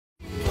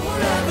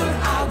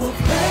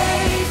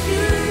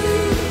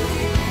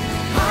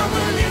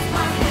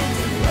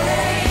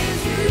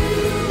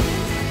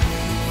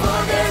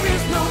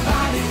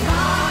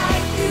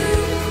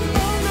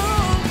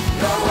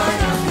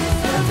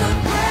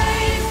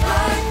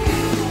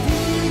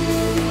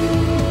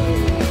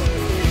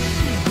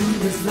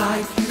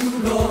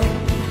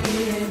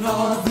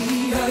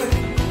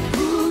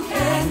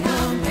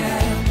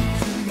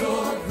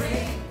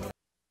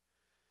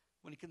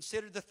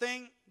did the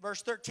thing.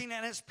 Verse 13,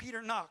 and as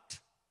Peter knocked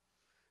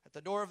at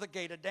the door of the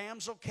gate, a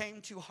damsel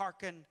came to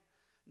hearken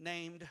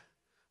named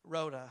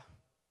Rhoda.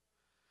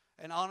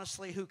 And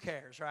honestly, who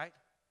cares, right?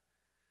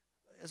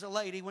 As a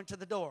lady went to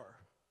the door,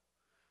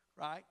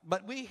 right?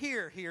 But we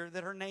hear here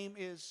that her name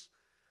is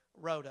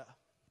Rhoda.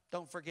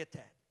 Don't forget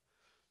that.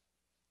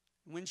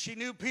 When she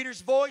knew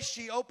Peter's voice,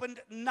 she opened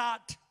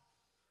not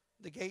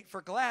the gate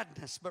for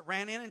gladness, but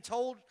ran in and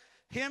told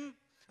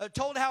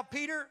how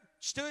Peter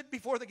stood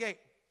before the gate.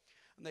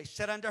 And they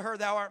said unto her,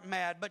 thou art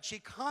mad. But she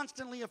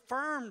constantly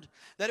affirmed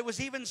that it was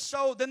even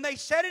so. Then they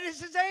said, it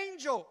is his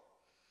angel.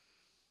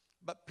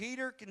 But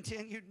Peter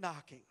continued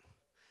knocking.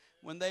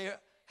 When they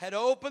had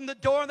opened the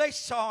door, they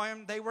saw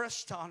him. They were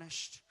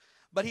astonished.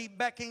 But he,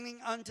 beckoning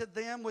unto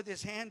them with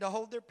his hand to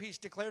hold their peace,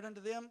 declared unto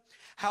them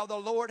how the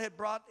Lord had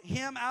brought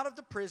him out of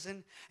the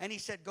prison. And he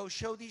said, go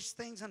show these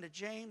things unto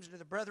James and to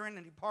the brethren.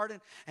 And he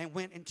departed and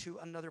went into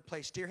another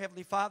place. Dear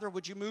Heavenly Father,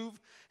 would you move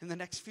in the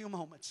next few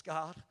moments,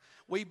 God?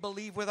 We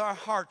believe with our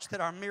hearts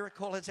that our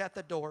miracle is at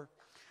the door.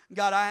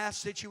 God, I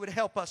ask that you would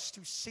help us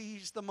to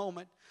seize the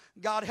moment.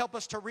 God, help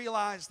us to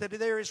realize that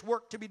there is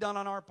work to be done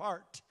on our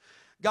part.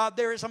 God,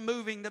 there is a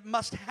moving that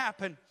must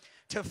happen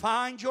to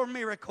find your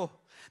miracle.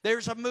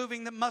 There's a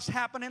moving that must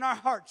happen in our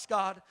hearts,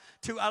 God,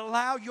 to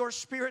allow your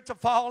Spirit to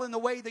fall in the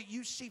way that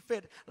you see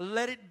fit.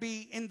 Let it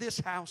be in this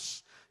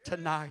house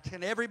tonight.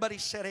 And everybody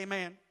said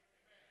amen.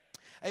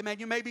 Amen.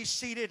 You may be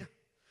seated.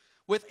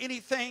 With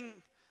anything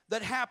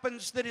that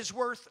happens that is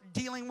worth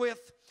dealing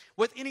with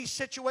any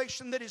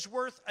situation that is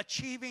worth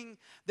achieving,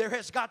 there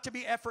has got to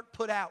be effort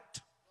put out.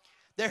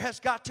 There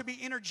has got to be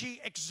energy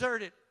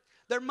exerted.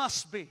 There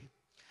must be.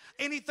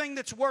 Anything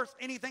that's worth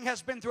anything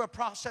has been through a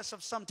process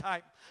of some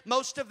type.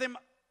 Most of them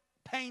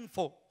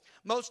painful.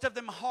 Most of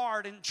them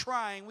hard and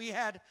trying. We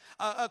had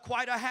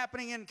quite a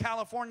happening in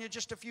California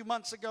just a few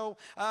months ago.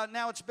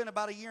 Now it's been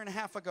about a year and a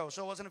half ago,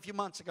 so it wasn't a few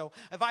months ago.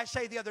 If I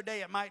say the other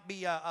day, it might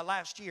be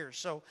last year,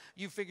 so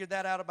you figured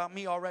that out about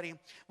me already.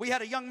 We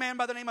had a young man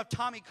by the name of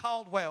Tommy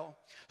Caldwell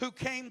who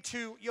came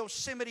to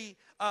Yosemite,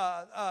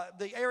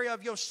 the area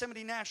of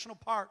Yosemite National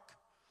Park.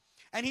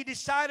 And he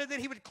decided that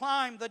he would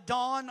climb the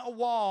Dawn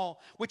Wall,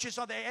 which is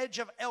on the edge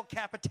of El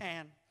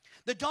Capitan.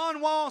 The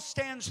Dawn Wall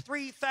stands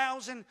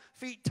 3,000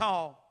 feet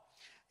tall.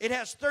 It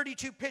has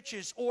 32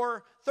 pitches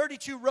or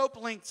 32 rope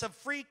lengths of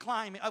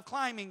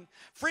climbing.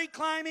 Free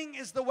climbing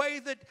is the way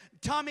that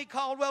Tommy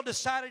Caldwell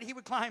decided he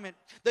would climb it.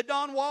 The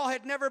Dawn Wall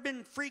had never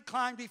been free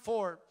climbed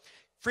before.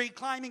 Free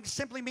climbing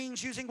simply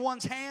means using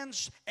one's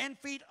hands and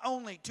feet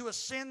only to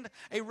ascend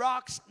a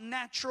rock's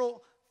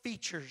natural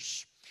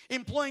features,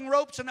 employing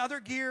ropes and other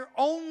gear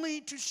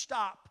only to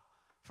stop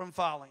from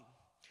falling.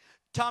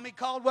 Tommy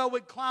Caldwell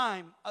would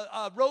climb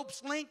a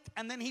rope's length,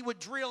 and then he would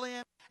drill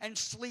in and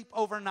sleep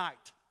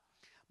overnight.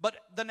 But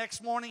the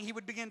next morning, he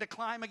would begin to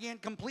climb again,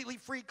 completely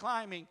free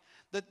climbing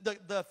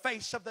the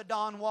face of the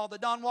Dawn Wall. The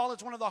Dawn Wall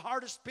is one of the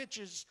hardest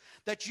pitches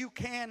that you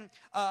can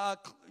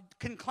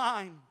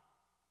climb.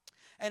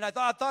 And I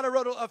thought I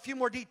wrote a few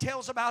more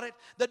details about it.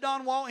 The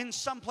Dawn Wall in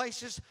some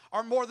places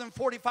are more than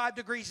 45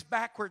 degrees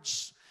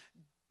backwards.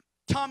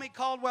 Tommy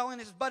Caldwell and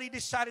his buddy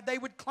decided they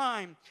would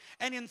climb.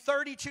 And in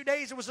 32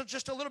 days, it was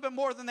just a little bit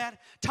more than that,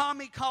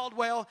 Tommy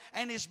Caldwell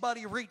and his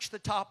buddy reached the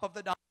top of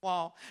the Dawn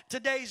Wall.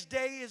 Today's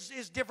day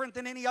is different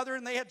than any other,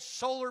 and they had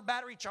solar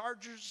battery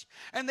chargers,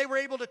 and they were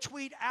able to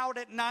tweet out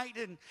at night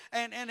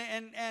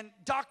and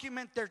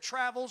document their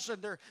travels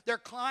and their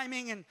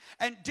climbing.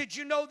 And did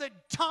you know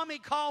that Tommy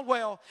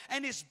Caldwell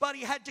and his buddy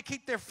had to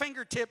keep their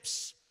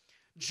fingertips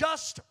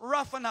just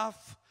rough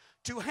enough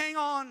to hang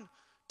on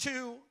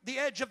to the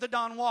edge of the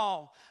Dawn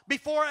Wall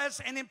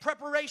and in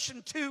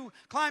preparation to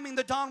climbing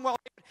the Dawn Wall?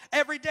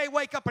 Every day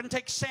wake up and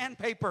take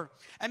sandpaper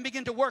and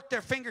begin to work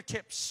their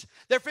fingertips.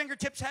 Their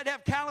fingertips had to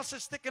have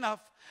calluses thick enough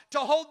to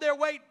hold their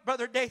weight,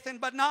 Brother Dathan,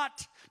 but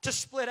not to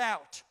split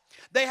out.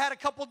 They had a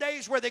couple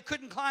days where they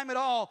couldn't climb at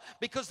all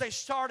because they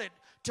started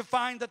to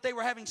find that they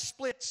were having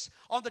splits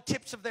on the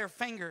tips of their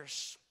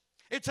fingers.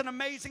 It's an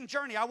amazing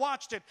journey. I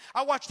watched it.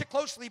 I watched it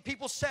closely.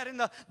 People sat in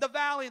the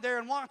valley there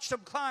and watched them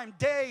climb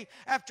day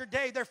after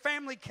day. Their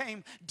family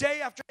came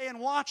day after day and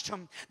watched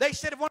them. They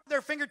said if one of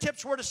their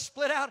fingertips were to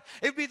split out,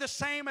 it would be the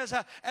same as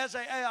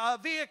a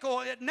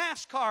vehicle at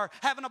NASCAR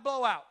having a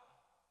blowout.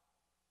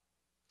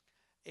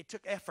 It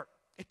took effort.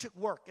 It took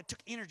work. It took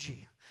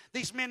energy.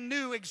 These men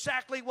knew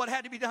exactly what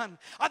had to be done.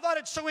 I thought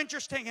it's so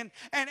interesting.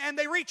 And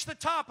they reached the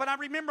top. And I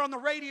remember on the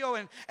radio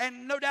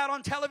and no doubt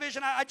on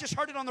television, I just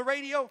heard it on the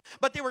radio.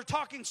 But they were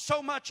talking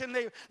so much and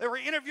they were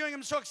interviewing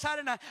them so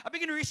excited. And I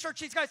began to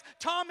research these guys.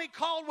 Tommy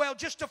Caldwell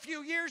just a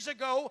few years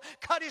ago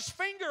cut his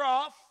finger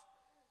off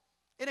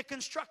in a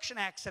construction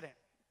accident.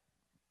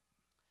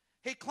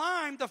 He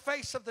climbed the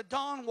face of the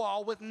Dawn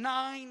Wall with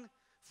 9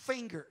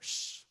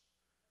 fingers,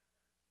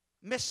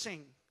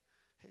 missing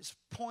his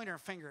pointer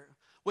finger,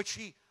 which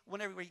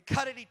whenever he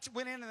cut it, he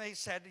went in and they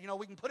said,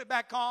 we can put it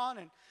back on.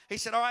 And he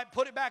said, all right,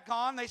 put it back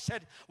on. They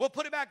said, we'll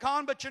put it back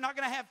on, but you're not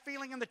going to have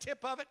feeling in the tip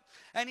of it.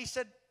 And he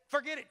said,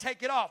 forget it,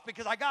 take it off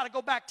because I got to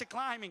go back to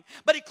climbing.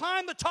 But he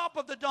climbed the top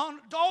of the dome,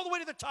 all the way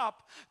to the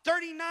top.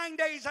 39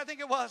 days, I think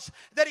it was,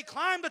 that he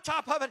climbed the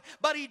top of it.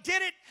 But he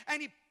did it,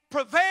 and he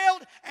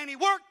prevailed, and he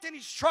worked, and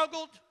he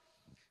struggled.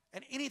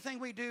 And anything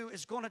we do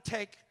is going to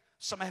take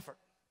some effort.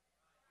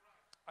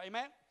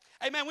 Amen?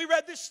 Amen. We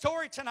read this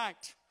story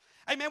tonight.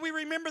 Amen. We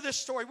remember this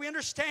story. We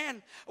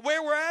understand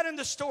where we're at in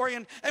the story.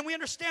 And we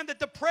understand that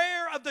the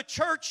prayer of the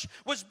church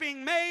was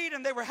being made.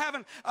 And they were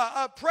having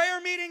a prayer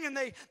meeting. And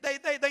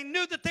they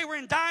knew that they were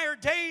in dire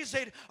days.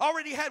 They'd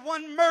already had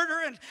one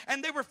murder.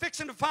 And they were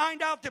fixing to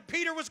find out that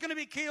Peter was going to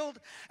be killed.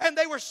 And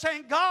they were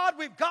saying, God,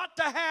 we've got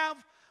to have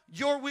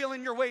your will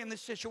and your way in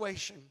this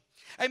situation.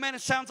 Amen.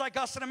 It sounds like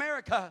us in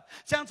America.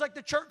 It sounds like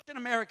the church in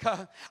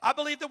America. I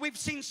believe that we've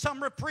seen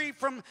some reprieve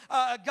from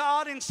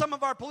God in some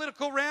of our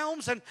political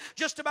realms. And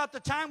just about the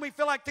time we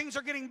feel like things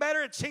are getting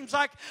better, it seems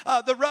like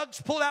the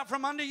rug's pulled out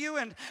from under you.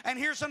 And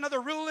here's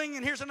another ruling,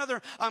 and here's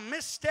another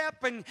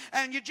misstep. And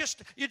you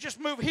just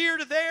move here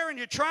to there, and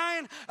you're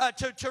trying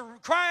to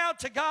cry out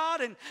to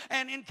God.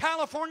 And in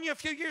California a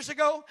few years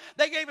ago,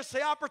 they gave us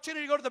the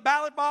opportunity to go to the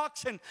ballot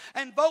box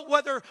and vote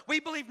whether we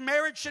believe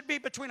marriage should be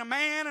between a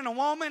man and a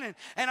woman.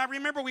 And I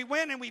remember we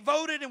went and we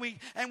voted, and we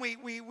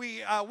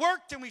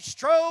worked and we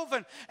strove,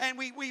 and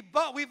we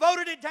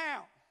voted it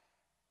down.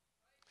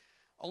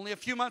 Only a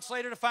few months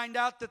later to find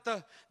out that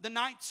the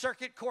Ninth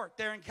Circuit Court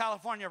there in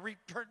California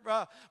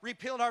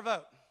repealed our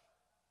vote.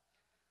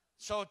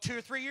 So 2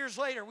 or 3 years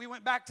later, we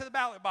went back to the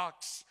ballot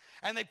box,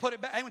 and they put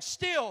it back, and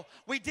still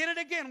we did it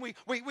again. We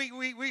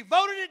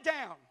voted it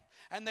down.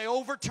 And they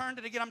overturned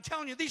it again. I'm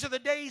telling you, these are the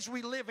days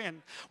we live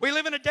in. We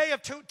live in a day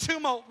of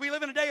tumult. We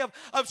live in a day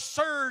of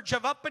surge,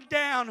 of up and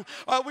down.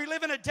 We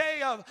live in a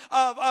day of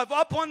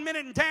up 1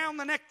 minute and down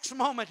the next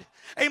moment.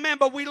 Amen.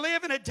 But we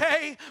live in a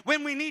day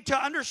when we need to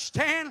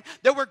understand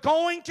that we're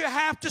going to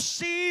have to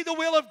see the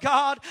will of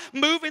God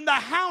move in the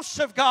house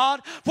of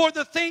God for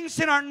the things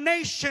in our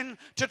nation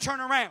to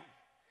turn around.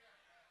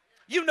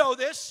 You know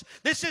this.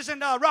 This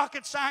isn't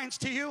rocket science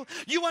to you.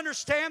 You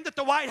understand that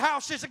the White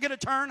House isn't going to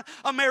turn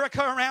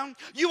America around.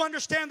 You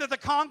understand that the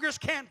Congress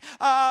can't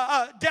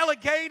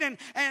delegate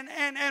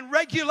and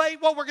regulate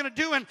what we're going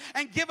to do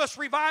and give us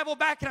revival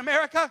back in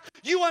America.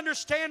 You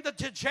understand that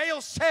the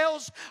jail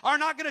cells are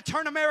not going to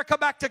turn America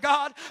back to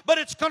God, but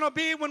it's going to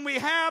be when we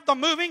have the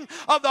moving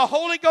of the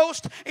Holy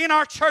Ghost in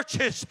our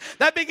churches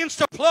that begins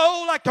to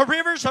flow like the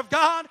rivers of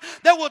God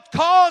that will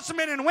cause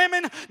men and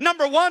women,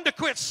 number one, to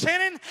quit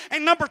sinning,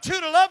 and number two,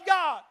 to love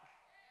God.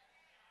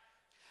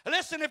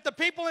 Listen, if the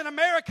people in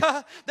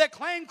America that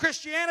claim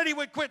Christianity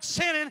would quit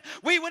sinning,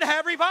 we would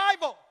have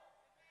revival.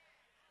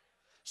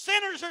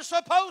 Sinners are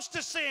supposed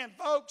to sin,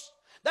 folks.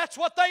 That's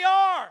what they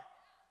are.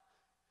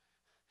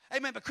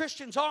 Amen, but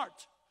Christians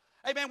aren't.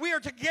 Amen. We are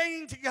to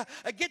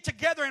get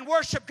together and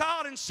worship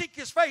God and seek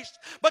His face.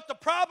 But the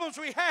problems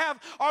we have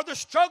are the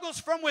struggles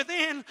from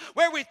within,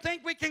 where we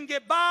think we can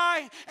get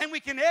by and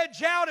we can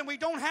edge out and we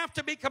don't have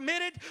to be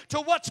committed to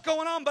what's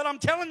going on. But I'm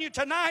telling you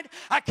tonight,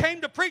 I came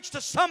to preach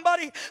to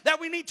somebody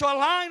that we need to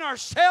align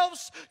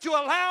ourselves to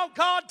allow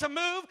God to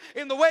move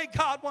in the way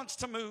God wants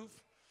to move.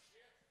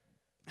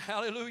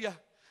 Hallelujah.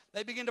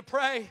 They began to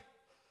pray.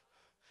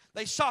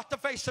 They sought the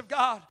face of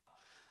God.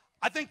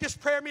 I think this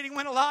prayer meeting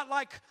went a lot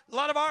like a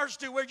lot of ours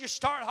do, where you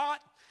start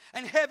hot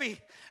and heavy,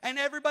 and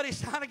everybody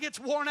kind of gets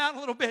worn out a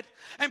little bit,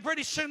 and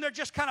pretty soon they're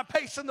just kind of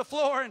pacing the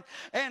floor,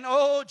 and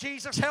oh,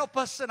 Jesus, help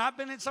us. And I've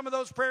been in some of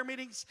those prayer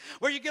meetings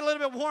where you get a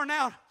little bit worn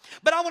out.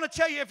 But I want to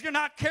tell you, if you're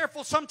not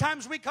careful,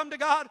 sometimes we come to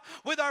God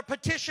with our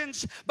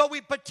petitions, but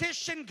we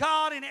petition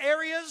God in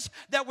areas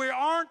that we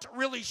aren't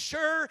really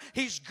sure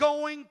He's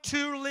going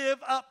to live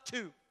up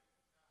to.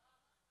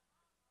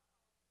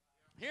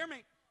 Hear me.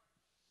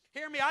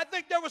 Hear me. I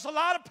think there was a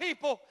lot of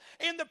people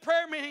in the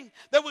prayer meeting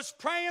that was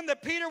praying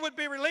that Peter would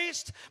be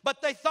released,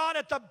 but they thought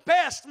at the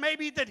best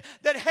maybe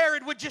that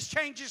Herod would just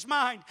change his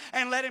mind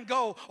and let him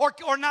go,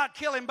 or not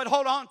kill him, but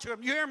hold on to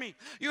him. You hear me?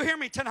 You hear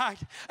me tonight?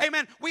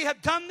 Amen. We have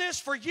done this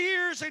for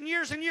years and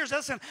years and years.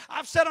 Listen,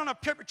 I've sat on a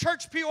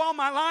church pew all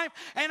my life,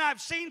 and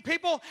I've seen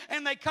people,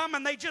 and they come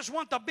and they just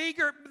want the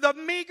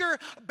meager,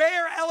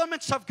 bare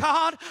elements of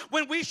God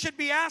when we should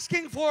be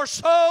asking for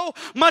so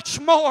much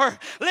more.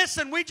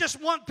 Listen, we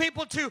just want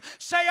people to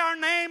say our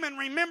name and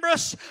remember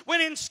us,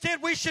 when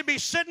instead we should be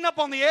sitting up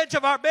on the edge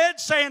of our bed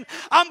saying,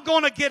 I'm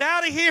going to get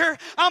out of here.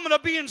 I'm going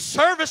to be in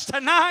service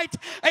tonight.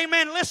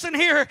 Amen. Listen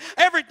here,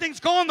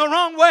 everything's going the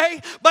wrong way,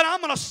 but I'm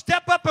going to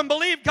step up and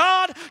believe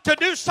God to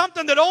do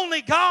something that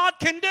only God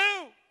can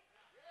do.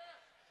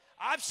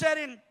 I've sat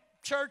in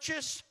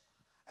churches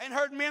and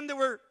heard men that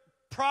were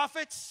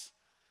prophets,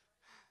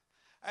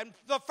 and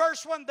the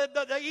first one,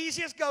 the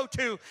easiest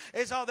go-to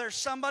is, oh, there's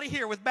somebody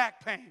here with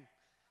back pain.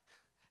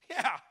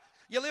 Yeah.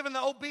 You live in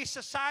the obese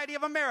society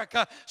of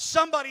America.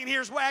 Somebody in here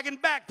is wagging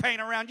back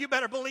pain around. You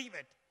better believe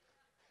it.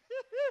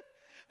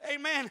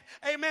 Amen.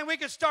 Amen. We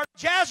could start a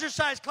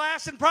jazzercise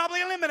class and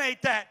probably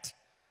eliminate that.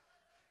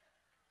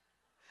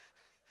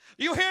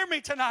 You hear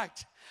me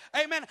tonight?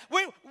 Amen.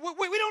 We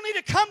don't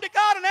need to come to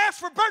God and ask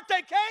for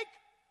birthday cake.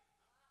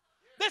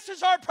 This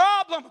is our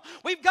problem.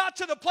 We've got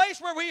to the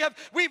place where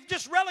we've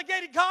just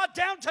relegated God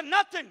down to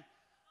nothing.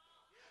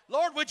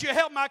 Lord, would you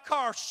help my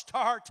car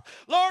start?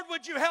 Lord,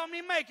 would you help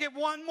me make it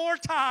one more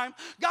time?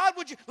 God,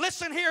 would you...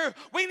 Listen here,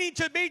 we need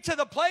to be to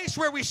the place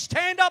where we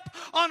stand up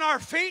on our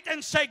feet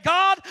and say,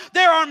 God,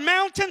 there are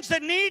mountains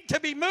that need to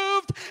be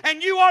moved,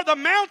 and you are the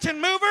mountain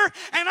mover,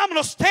 and I'm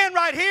going to stand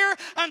right here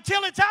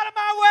until it's out of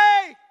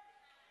my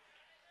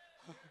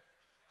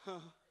way.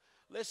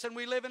 Listen,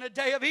 we live in a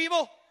day of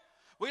evil.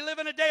 We live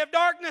in a day of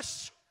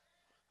darkness.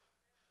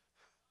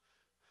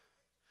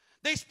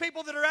 These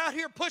people that are out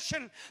here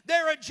pushing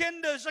their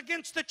agendas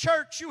against the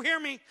church, you hear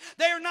me?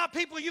 They are not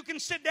people you can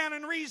sit down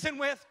and reason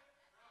with.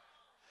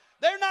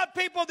 They're not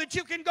people that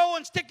you can go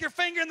and stick your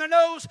finger in their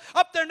nose,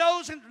 up their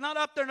nose, and not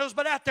up their nose,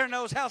 but at their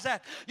nose. How's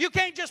that? You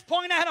can't just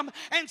point at them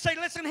and say,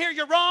 listen here,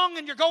 you're wrong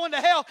and you're going to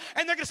hell.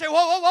 And they're going to say, whoa,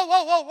 whoa,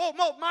 whoa, whoa, whoa,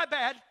 whoa, my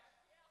bad.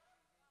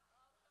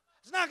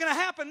 It's not going to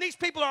happen. These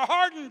people are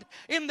hardened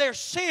in their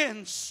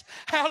sins.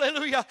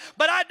 Hallelujah.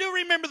 But I do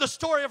remember the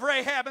story of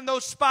Rahab and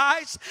those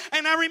spies.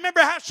 And I remember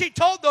how she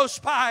told those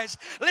spies,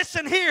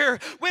 listen here,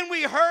 when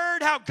we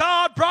heard how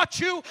God brought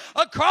you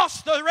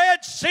across the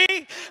Red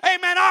Sea,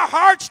 amen, our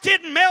hearts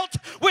didn't melt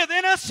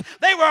within us.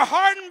 They were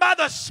hardened by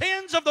the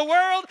sins of the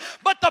world.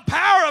 But the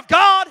power of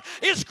God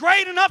is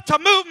great enough to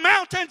move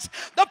mountains.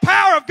 The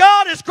power of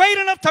God is great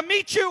enough to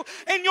meet you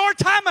in your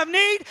time of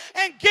need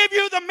and give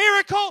you the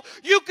miracle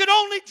you could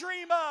only dream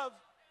of.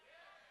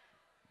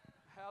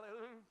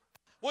 Hallelujah.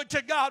 Would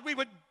to God we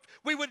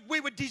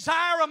would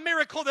desire a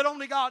miracle that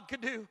only God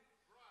could do.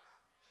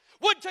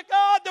 Would to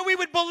God that we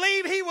would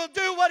believe He will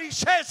do what He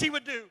says He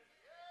would do.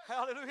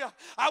 Hallelujah.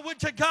 I would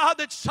to God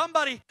that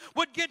somebody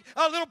would get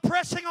a little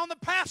pressing on the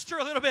pastor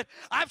a little bit.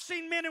 I've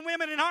seen men and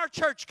women in our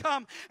church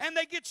come and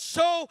they get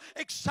so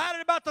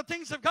excited about the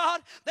things of God,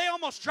 they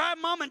almost drive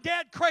mom and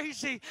dad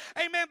crazy.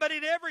 Amen. But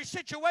in every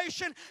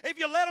situation, if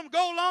you let them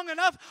go long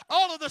enough,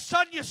 all of a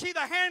sudden you see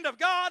the hand of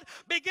God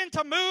begin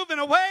to move in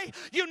a way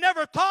you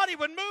never thought He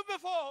would move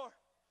before.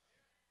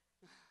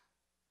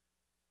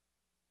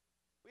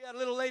 We had a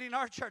little lady in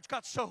our church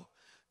got so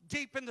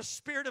deep in the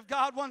Spirit of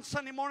God one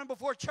Sunday morning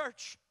before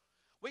church.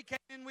 We came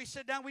in, we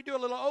sit down, we do a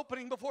little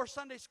opening before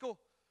Sunday school.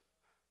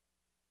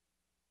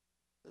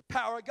 The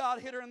power of God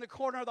hit her in the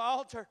corner of the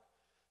altar.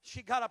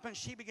 She got up and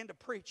she began to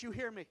preach. You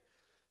hear me?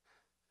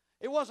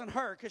 It wasn't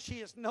her because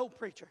she is no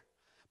preacher.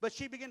 But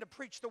she began to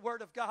preach the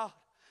Word of God.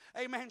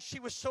 Amen. She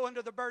was so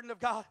under the burden of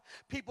God.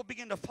 People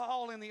begin to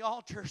fall in the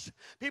altars.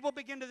 People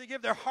begin to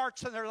give their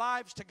hearts and their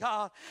lives to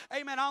God.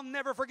 Amen. I'll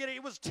never forget it.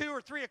 It was 2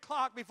 or 3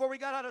 o'clock before we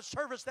got out of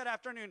service that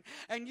afternoon.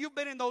 And you've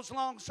been in those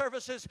long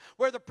services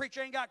where the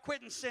preacher ain't got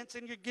quitting sense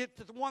and you get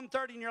to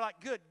 1:30 and you're like,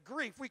 good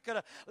grief, we could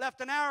have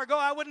left an hour ago.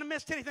 I wouldn't have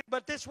missed anything.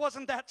 But this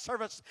wasn't that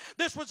service.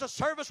 This was a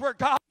service where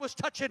God was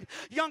touching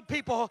young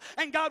people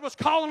and God was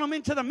calling them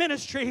into the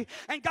ministry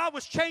and God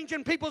was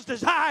changing people's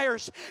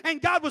desires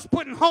and God was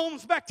putting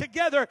homes back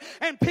together.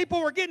 And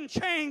people were getting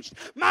changed.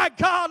 My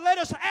God, let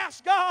us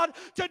ask God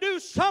to do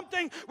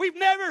something we've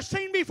never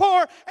seen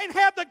before and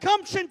have the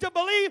gumption to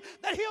believe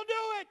that He'll do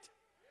it.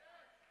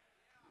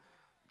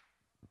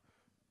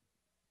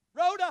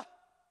 Rhoda.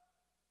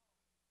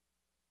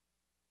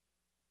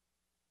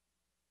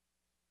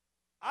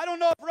 I don't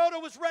know if Rhoda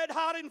was red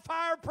hot in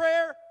fire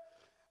prayer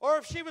or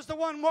if she was the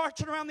one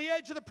marching around the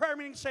edge of the prayer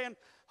meeting saying,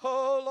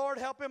 oh, Lord,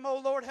 help him. Oh,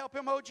 Lord, help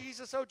him. Oh,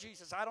 Jesus. Oh,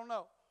 Jesus. I don't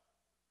know.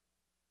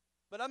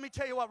 But let me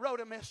tell you what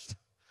Rhoda missed.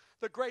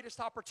 The greatest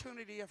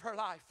opportunity of her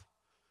life.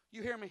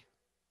 You hear me?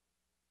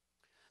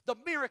 The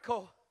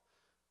miracle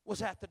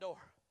was at the door.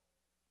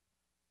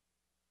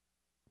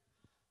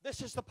 This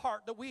is the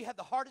part that we have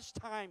the hardest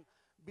time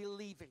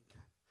believing.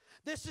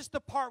 This is the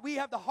part we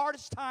have the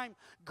hardest time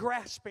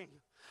grasping.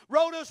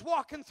 Rhoda's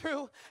walking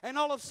through and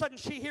all of a sudden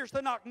she hears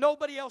the knock.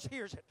 Nobody else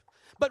hears it.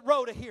 But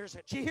Rhoda hears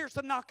it. She hears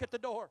the knock at the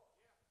door.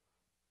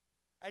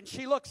 And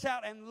she looks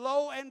out and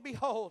lo and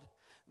behold,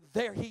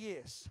 there he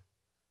is.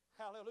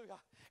 Hallelujah.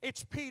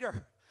 It's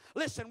Peter.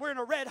 Listen, we're in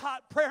a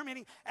red-hot prayer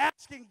meeting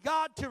asking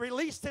God to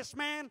release this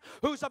man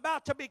who's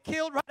about to be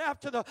killed right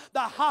after the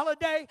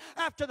holiday,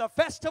 after the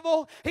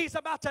festival. He's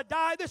about to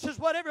die. This is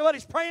what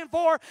everybody's praying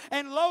for.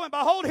 And lo and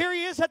behold, here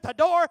he is at the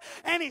door,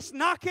 and he's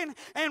knocking.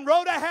 And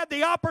Rhoda had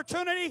the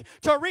opportunity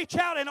to reach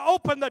out and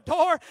open the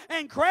door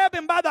and grab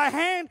him by the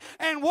hand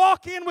and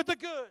walk in with the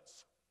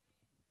goods.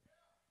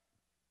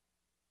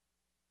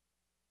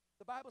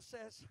 The Bible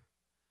says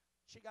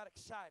she got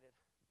excited.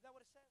 Is that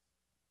what it says?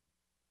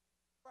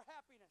 For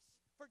happiness,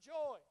 for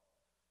joy.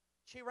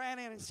 She ran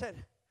in and said,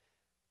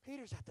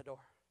 Peter's at the door.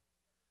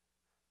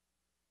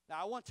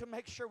 Now, I want to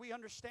make sure we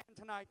understand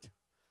tonight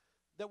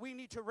that we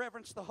need to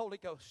reverence the Holy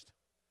Ghost.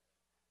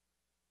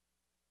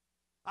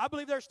 I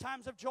believe there's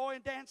times of joy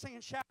and dancing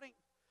and shouting.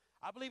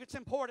 I believe it's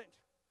important.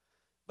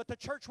 But the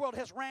church world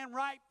has ran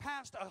right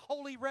past a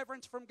holy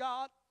reverence from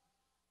God.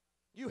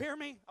 You hear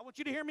me? I want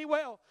you to hear me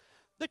well.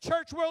 The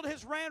church world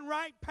has ran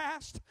right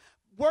past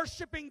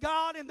worshiping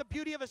God in the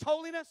beauty of His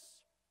holiness.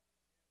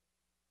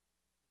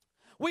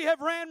 We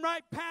have ran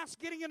right past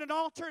getting in an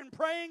altar and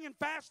praying and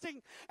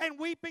fasting and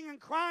weeping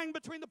and crying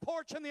between the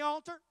porch and the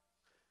altar.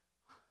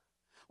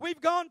 We've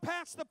gone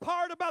past the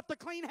part about the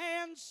clean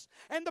hands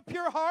and the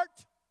pure heart.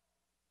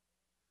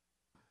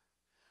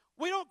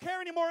 We don't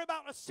care anymore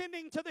about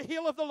ascending to the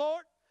hill of the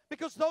Lord,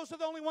 because those are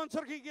the only ones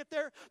that are going to get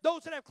there.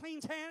 Those that have clean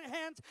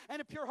hands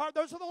and a pure heart,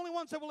 those are the only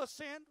ones that will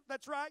ascend.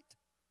 That's right.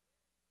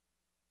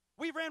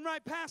 We ran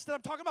right past it.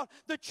 I'm talking about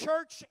the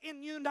church in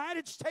the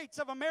United States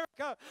of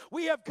America.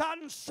 We have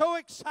gotten so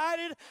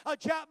excited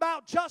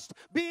about just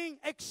being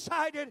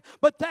excited,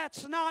 but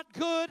that's not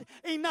good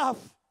enough.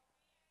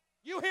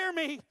 You hear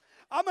me?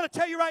 I'm going to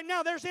tell you right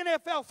now, there's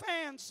NFL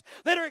fans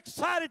that are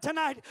excited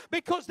tonight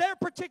because their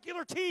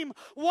particular team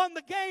won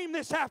the game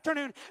this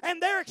afternoon, and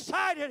they're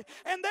excited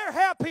and they're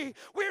happy.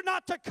 We're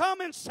not to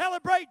come and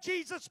celebrate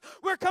Jesus.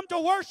 We're come to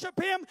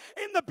worship Him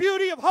in the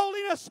beauty of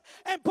holiness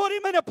and put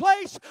Him in a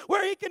place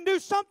where He can do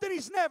something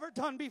He's never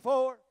done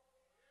before.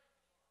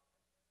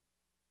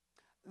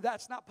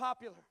 That's not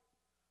popular.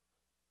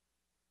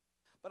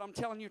 But I'm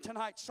telling you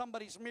tonight,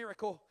 somebody's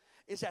miracle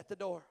is at the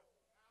door.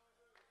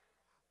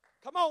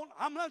 Come on,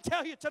 I'm going to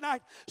tell you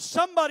tonight,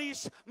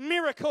 somebody's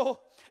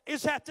miracle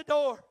is at the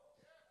door.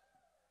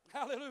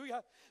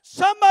 Hallelujah.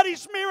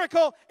 Somebody's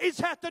miracle is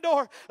at the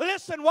door.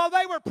 Listen, while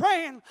they were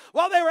praying,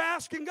 while they were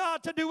asking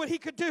God to do what He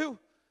could do,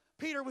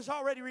 Peter was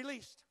already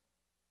released.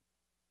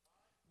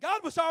 God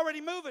was already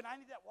moving. I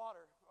need that water.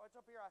 Oh, it's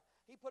up here.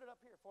 He put it up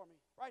here for me,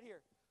 right here.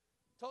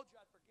 Told you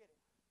I'd forget it.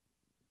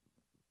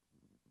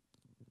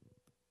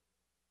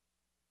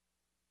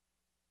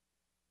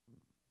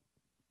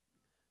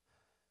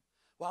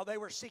 While they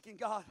were seeking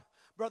God,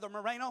 Brother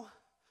Moreno,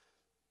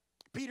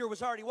 Peter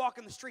was already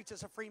walking the streets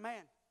as a free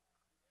man.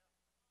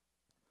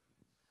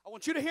 I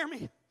want you to hear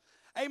me.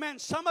 Amen.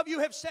 Some of you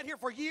have sat here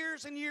for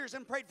years and years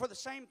and prayed for the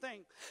same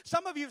thing.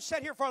 Some of you have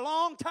sat here for a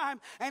long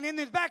time, and in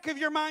the back of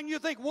your mind you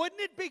think,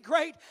 wouldn't it be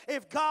great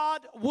if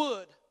God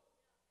would?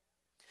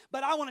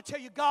 But I want to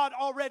tell you, God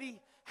already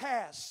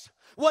has.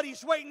 What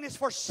He's waiting is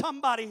for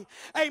somebody,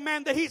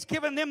 amen, that He's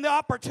given them the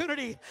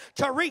opportunity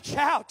to reach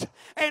out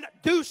and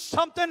do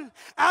something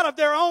out of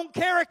their own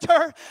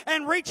character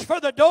and reach for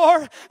the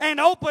door and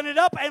open it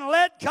up and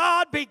let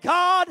God be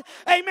God.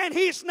 Amen.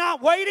 He's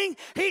not waiting.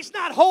 He's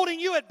not holding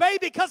you at bay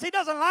because He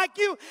doesn't like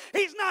you.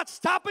 He's not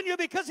stopping you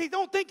because He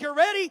don't think you're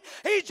ready.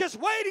 He's just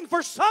waiting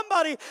for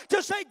somebody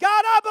to say,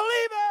 God, I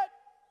believe it.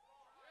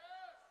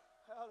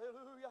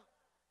 Hallelujah.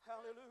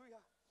 Hallelujah.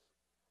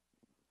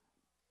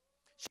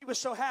 She was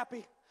so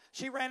happy.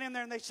 She ran in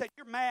there and they said,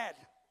 you're mad.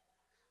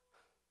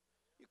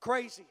 You're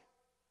crazy.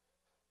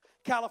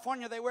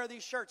 California, they wear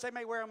these shirts. They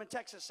may wear them in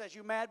Texas. Says,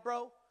 you mad,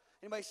 bro?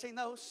 Anybody seen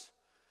those?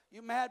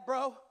 You mad,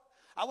 bro?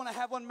 I want to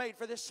have one made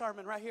for this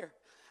sermon right here.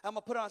 I'm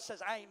going to put it on. It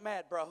says, I ain't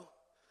mad, bro.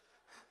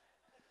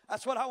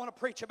 That's what I want to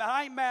preach about.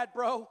 I ain't mad,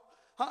 bro.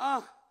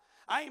 I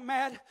ain't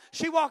mad.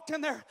 She walked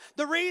in there.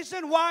 The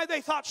reason why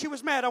they thought she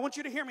was mad, I want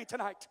you to hear me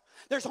tonight.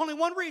 There's only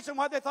one reason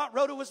why they thought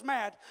Rhoda was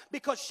mad.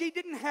 Because she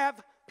didn't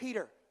have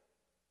Peter.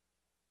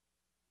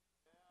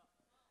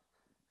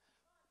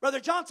 Brother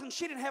Johnson,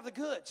 she didn't have the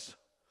goods.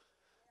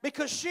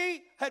 Because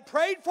she had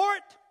prayed for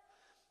it.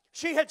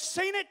 She had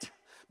seen it.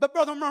 But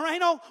Brother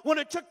Moreno, when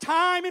it took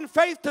time and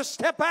faith to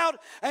step out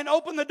and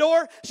open the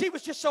door, she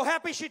was just so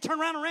happy she turned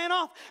around and ran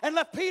off and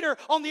left Peter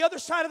on the other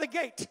side of the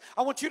gate.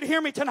 I want you to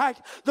hear me tonight.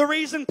 The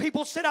reason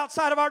people sit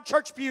outside of our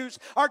church pews,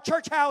 our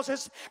church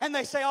houses, and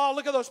they say, oh,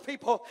 look at those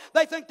people.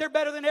 They think they're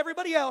better than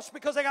everybody else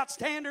because they got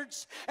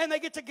standards and they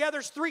get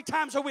together 3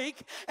 times a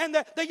week. And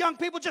the young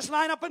people just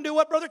line up and do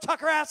what Brother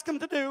Tucker asked them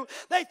to do.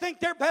 They think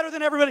they're better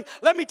than everybody.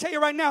 Let me tell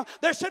you right now,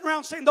 they're sitting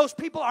around saying those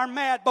people are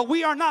mad, but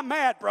we are not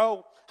mad,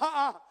 bro.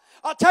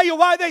 I'll tell you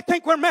why they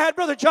think we're mad,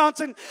 Brother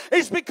Johnson,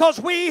 is because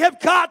we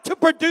have got to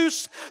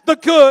produce the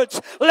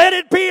goods. Let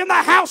it be in the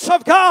house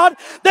of God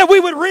that we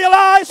would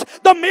realize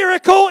the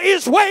miracle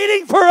is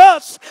waiting for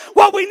us.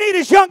 What we need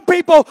is young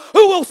people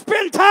who will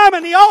spend time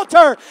in the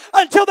altar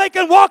until they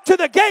can walk to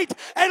the gate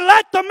and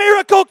let the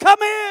miracle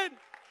come in.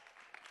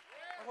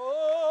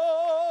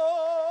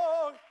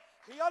 Oh,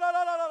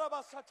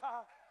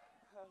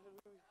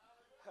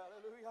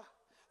 hallelujah.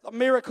 The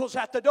miracle's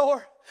at the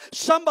door.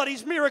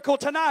 Somebody's miracle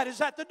tonight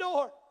is at the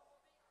door.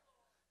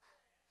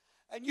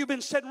 And you've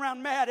been sitting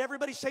around mad.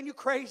 Everybody's saying you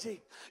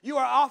crazy. You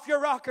are off your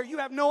rocker. You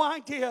have no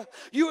idea.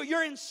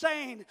 You're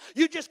insane.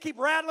 You just keep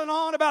rattling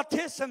on about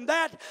this and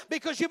that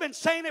because you've been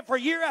saying it for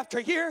year after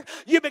year.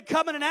 You've been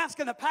coming and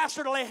asking the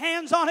pastor to lay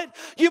hands on it.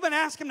 You've been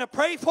asking him to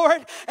pray for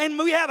it. And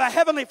we have a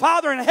heavenly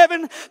Father in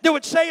heaven that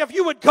would say, if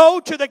you would go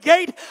to the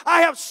gate,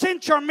 I have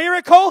sent your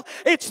miracle.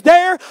 It's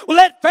there.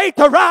 Let faith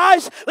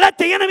arise. Let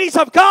the enemies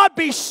of God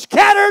be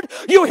scattered.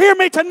 You hear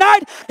me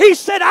tonight? He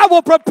said, I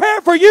will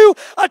prepare for you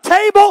a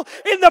table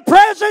in the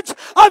presence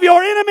of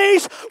your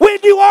enemies when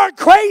you aren't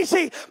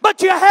crazy,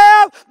 but you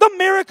have the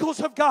miracles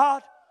of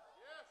God.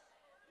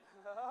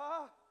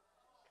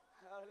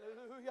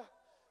 Hallelujah.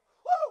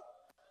 Woo.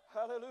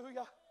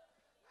 Hallelujah.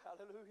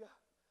 Hallelujah.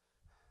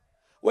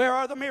 Where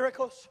are the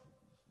miracles?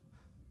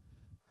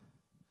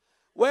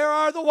 Where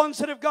are the ones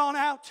that have gone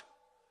out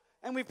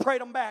and we've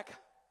prayed them back.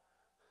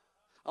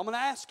 I'm going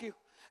to ask you,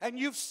 and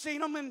you've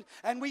seen them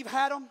and we've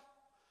had them.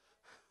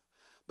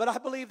 But I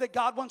believe that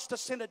God wants to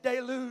send a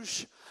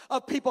deluge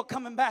of people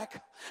coming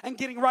back and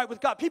getting right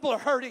with God. People are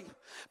hurting.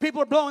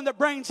 People are blowing their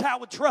brains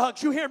out with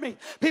drugs. You hear me?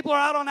 People are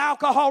out on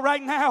alcohol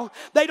right now.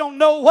 They don't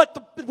know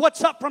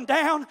what's up from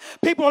down.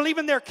 People are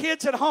leaving their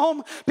kids at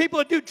home. People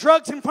will do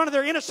drugs in front of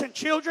their innocent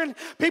children.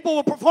 People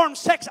will perform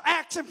sex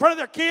acts in front of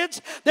their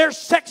kids. They're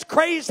sex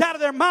crazed out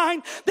of their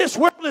mind. This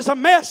world is a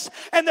mess.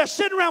 And they're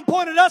sitting around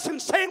pointing at us and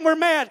saying we're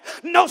mad.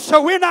 No,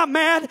 sir, we're not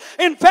mad.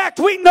 In fact,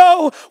 we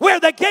know where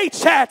the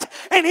gate's at.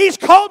 And He's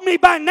called me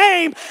by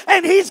name,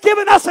 and He's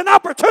given us an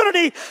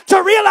opportunity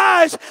to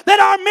realize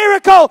that our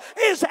miracle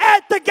is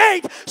at the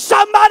gate.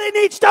 Somebody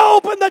needs to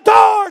open the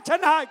door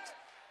tonight.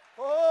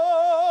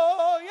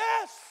 Oh,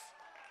 yes.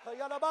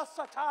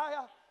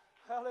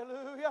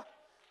 Hallelujah.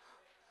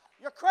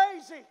 You're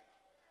crazy.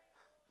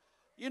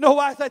 You know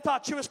why they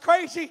thought she was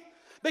crazy?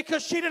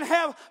 Because she didn't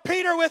have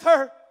Peter with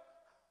her.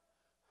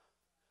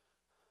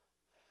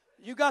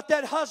 You got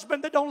that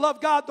husband that don't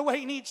love God the way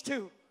he needs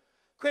to.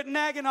 Quit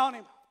nagging on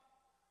him.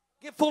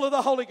 Get full of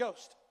the Holy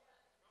Ghost.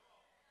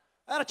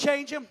 That'll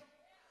change him.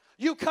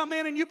 You come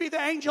in and you be the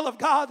angel of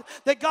God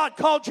that God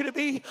called you to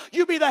be.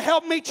 You be the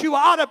helpmeet you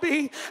ought to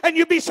be. And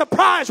you'd be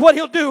surprised what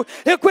He'll do.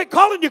 He'll quit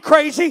calling you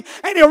crazy,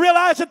 and He'll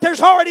realize that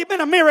there's already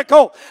been a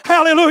miracle.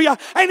 Hallelujah.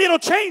 And it'll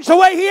change the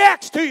way He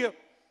acts to you.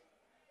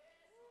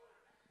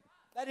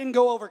 That didn't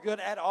go over good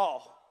at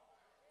all.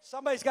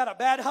 Somebody's got a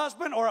bad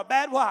husband or a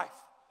bad wife.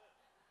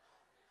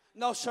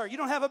 No, sir, you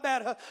don't have a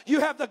bad husband. You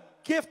have the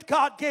gift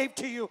God gave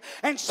to you.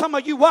 And some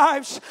of you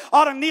wives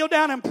ought to kneel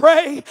down and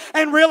pray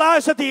and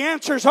realize that the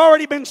answer's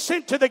already been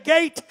sent to the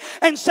gate,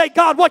 and say,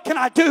 God, what can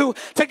I do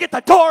to get the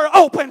door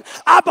open?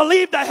 I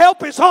believe the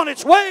help is on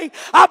its way.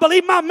 I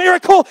believe my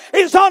miracle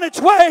is on its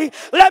way.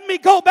 Let me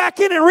go back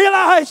in and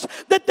realize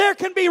that there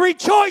can be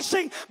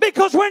rejoicing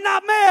because we're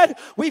not mad.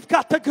 We've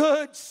got the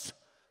goods.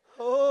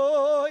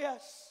 Oh,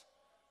 yes.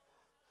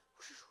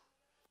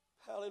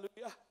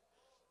 Hallelujah.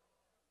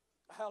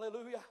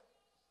 Hallelujah.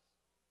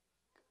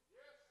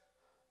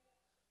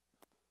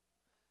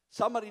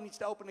 Somebody needs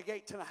to open the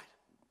gate tonight.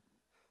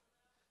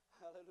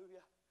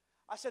 Hallelujah.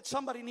 I said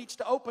somebody needs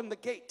to open the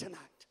gate tonight.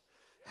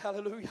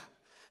 Hallelujah.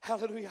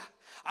 Hallelujah.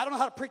 I don't know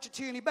how to preach it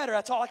to you any better.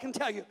 That's all I can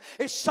tell you.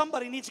 Is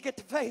somebody needs to get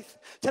to faith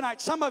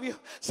tonight. Some of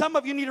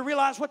you need to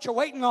realize what you're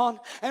waiting on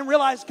and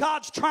realize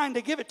God's trying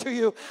to give it to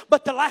you,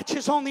 but the latch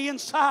is on the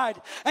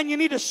inside, and you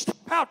need to step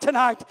out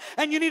tonight,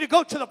 and you need to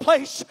go to the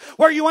place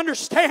where you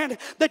understand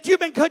that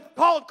you've been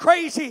called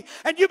crazy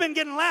and you've been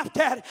getting laughed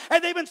at,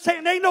 and they've been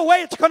saying there ain't no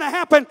way it's going to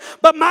happen,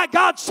 but my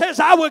God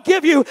says I will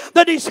give you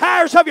the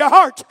desires of your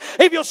heart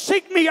if you'll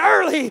seek me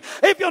early.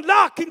 If you'll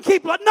knock and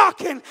keep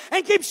knocking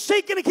and keep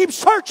seeking and keep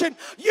searching,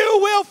 you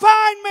will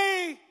find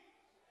me.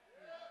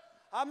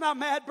 I'm not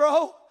mad,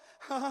 bro.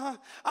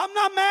 I'm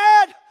not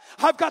mad.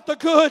 I've got the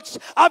goods.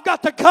 I've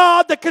got the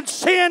God that can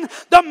send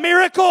the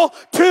miracle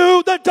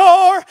to the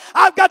door.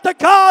 I've got the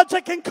God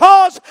that can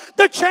cause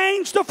the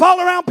change to fall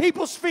around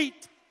people's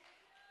feet.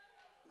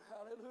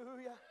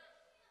 Hallelujah.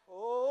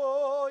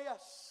 Oh,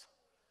 yes.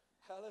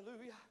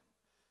 Hallelujah.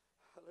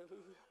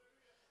 Hallelujah.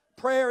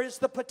 Prayer is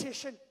the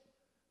petition,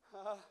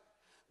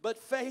 but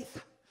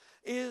faith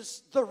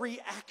is the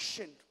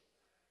reaction.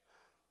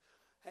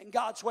 And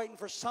God's waiting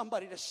for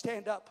somebody to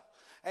stand up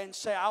and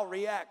say, I'll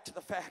react to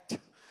the fact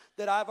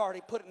that I've already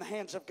put it in the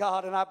hands of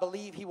God, and I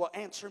believe He will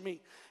answer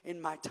me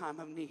in my time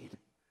of need.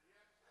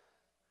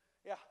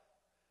 Yeah.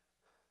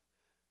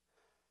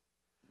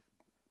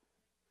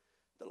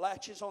 The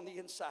latch is on the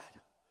inside.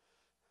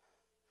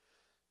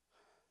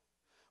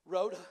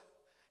 Rhoda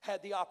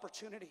had the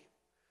opportunity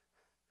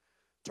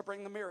to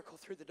bring the miracle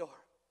through the door.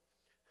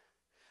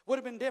 Would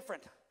have been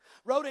different.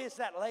 Rhoda is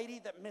that lady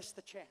that missed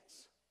the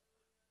chance.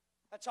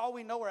 That's all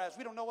we know her as.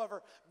 We don't know of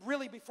her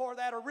really before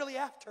that or really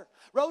after.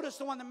 Rhoda's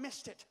the one that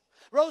missed it.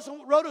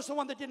 Rhoda's the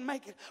one that didn't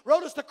make it.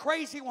 Rhoda's the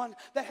crazy one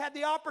that had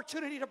the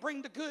opportunity to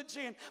bring the goods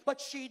in,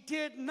 but she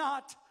did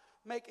not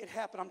make it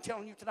happen. I'm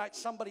telling you tonight,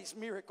 somebody's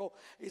miracle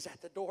is at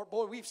the door.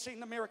 Boy, we've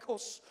seen the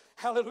miracles.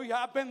 Hallelujah.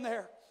 I've been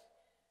there.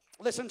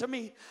 Listen to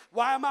me.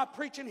 Why am I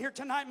preaching here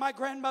tonight? My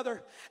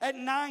grandmother, at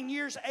 9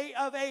 years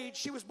of age,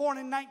 she was born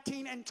in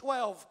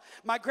 1912.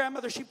 My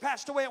grandmother, she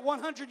passed away at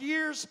 100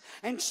 years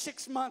and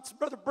 6 months.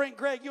 Brother Brent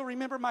Gregg, you'll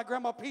remember my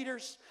grandma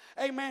Peters.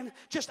 Amen.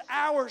 Just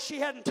hours. She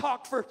hadn't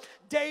talked for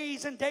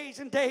days and days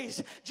and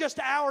days. Just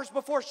hours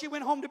before she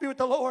went home to be with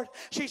the Lord.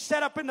 She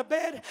sat up in the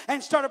bed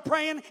and started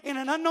praying in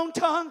an unknown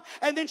tongue.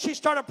 And then she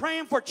started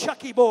praying for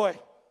Chucky Boy.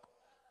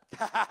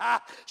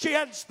 She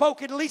hadn't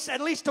spoken at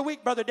least a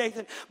week, Brother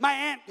Dathan. My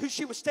aunt, who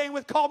she was staying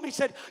with, called me and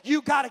said,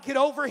 you got to get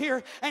over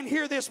here and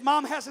hear this.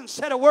 Mom hasn't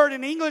said a word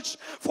in English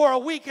for a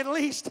week at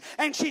least,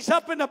 and she's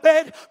up in the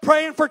bed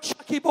praying for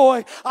Chucky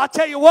Boy. I'll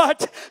tell you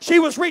what, she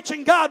was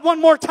reaching God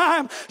one more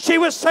time. She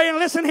was saying,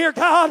 listen here,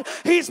 God,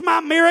 He's my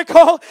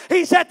miracle.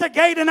 He's at the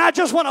gate, and I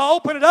just want to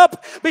open it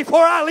up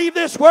before I leave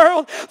this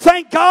world.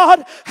 Thank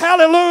God.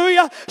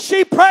 Hallelujah.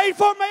 She prayed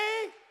for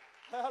me.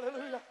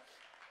 Hallelujah.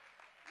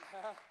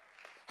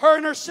 Her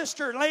and her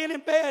sister laying in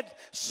bed,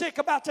 sick,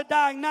 about to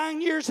die,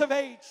 9 years of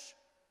age.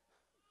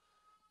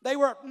 They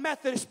were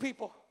Methodist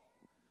people.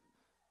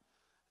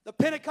 The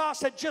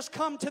Pentecost had just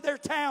come to their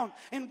town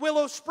in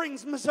Willow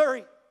Springs,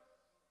 Missouri.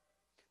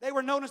 They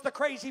were known as the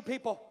crazy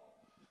people.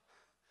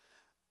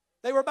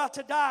 They were about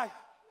to die.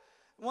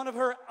 One of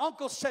her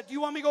uncles said, "Do you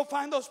want me to go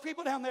find those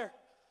people down there?"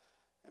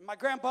 And my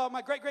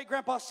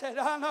great-great-grandpa said,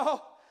 "Oh,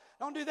 no,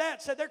 don't do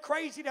that." Said, "They're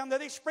crazy down there.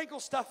 They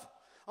sprinkle stuff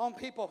on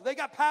people. They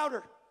got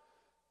powder.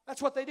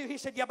 That's what they do." He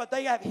said, "Yeah, but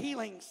they have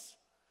healings."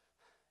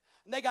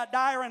 And they got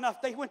dire enough,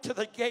 they went to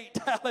the gate,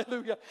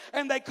 hallelujah,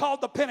 and they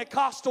called the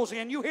Pentecostals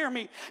in. You hear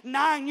me?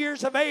 9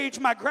 years of age,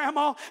 my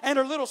grandma and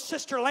her little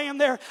sister laying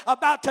there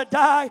about to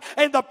die,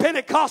 and the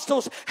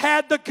Pentecostals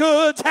had the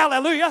goods,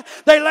 hallelujah.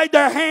 They laid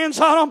their hands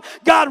on them.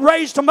 God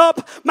raised them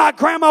up. My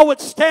grandma would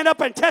stand up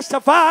and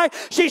testify.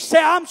 She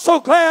said, "I'm so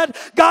glad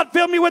God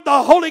filled me with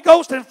the Holy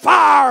Ghost and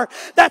fire."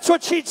 That's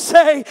what she'd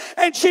say.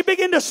 And she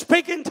began to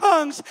speak in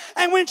tongues.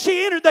 And when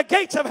she entered the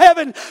gates of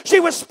heaven,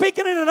 she was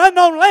speaking in an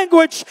unknown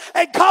language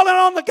and calling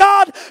on the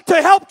God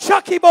to help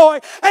Chucky boy.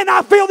 And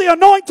I feel the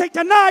anointing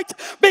tonight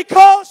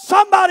because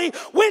somebody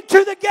went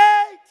to the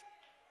gate.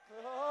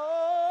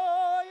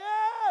 Oh,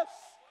 yes.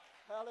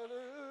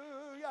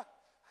 Hallelujah.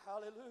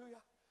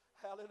 Hallelujah.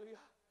 Hallelujah.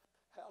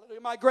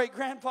 Hallelujah. My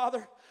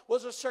great-grandfather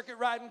was a circuit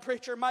riding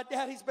preacher. My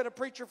daddy's been a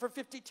preacher for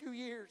 52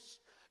 years.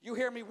 You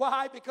hear me?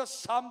 Why? Because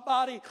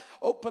somebody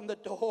opened the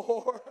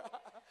door.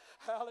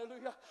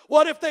 Hallelujah.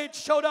 What if they'd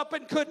showed up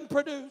and couldn't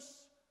produce?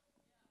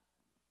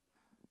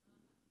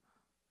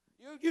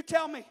 You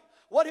tell me,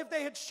 what if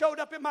they had showed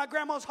up in my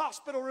grandma's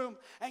hospital room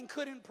and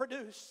couldn't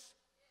produce?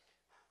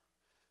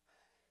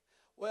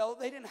 Well,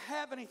 they didn't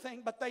have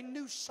anything, but they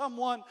knew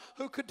someone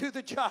who could do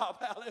the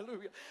job.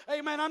 Hallelujah.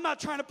 Amen. I'm not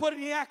trying to put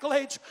any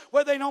accolades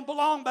where they don't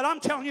belong, but I'm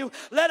telling you,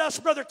 let us,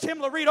 Brother Tim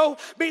Laredo,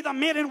 be the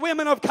men and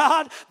women of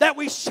God that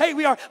we say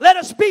we are. Let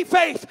us be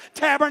Faith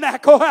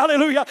Tabernacle.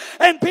 Hallelujah.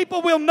 And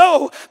people will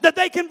know that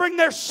they can bring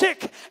their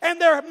sick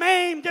and their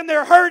maimed and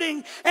their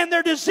hurting and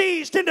their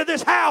diseased into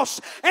this house,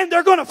 and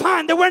they're going to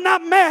find that we're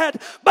not mad,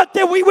 but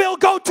that we will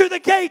go to the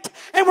gate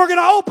and we're going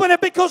to open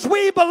it because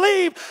we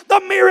believe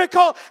the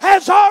miracle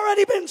has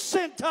already been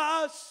sent to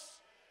us.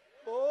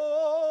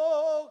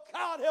 Oh,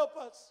 God help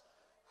us.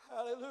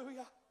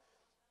 Hallelujah.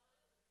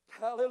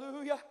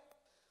 Hallelujah.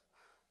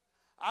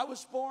 I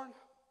was born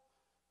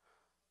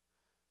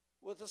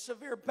with a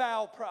severe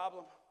bowel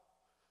problem.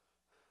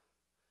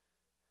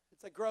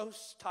 It's a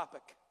gross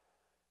topic.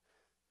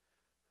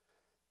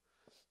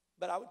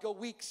 But I would go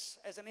weeks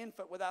as an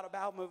infant without a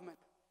bowel movement.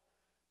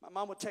 My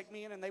mom would take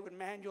me in and they would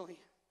manually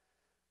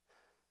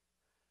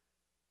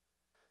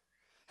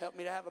help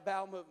me to have a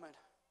bowel movement.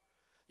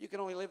 You can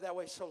only live that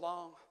way so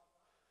long.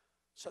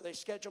 So they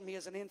scheduled me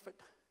as an infant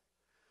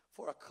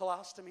for a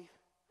colostomy,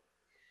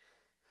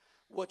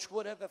 which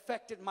would have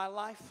affected my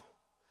life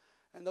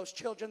and those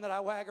children that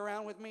I wag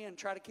around with me and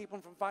try to keep them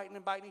from fighting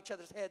and biting each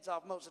other's heads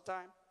off most of the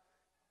time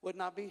would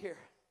not be here.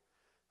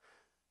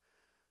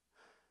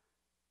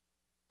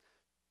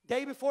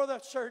 Day before the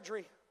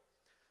surgery,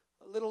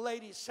 a little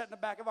lady sat in the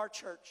back of our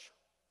church.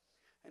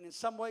 And in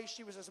some ways,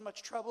 she was as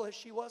much trouble as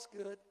she was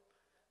good.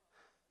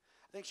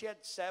 I think she had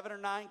 7 or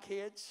 9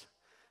 kids,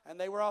 and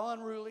they were all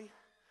unruly.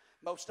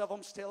 Most of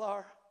them still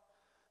are.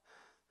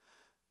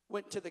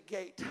 Went to the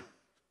gate.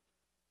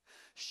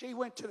 She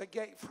went to the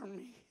gate for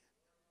me.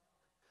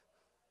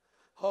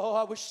 Oh,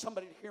 I wish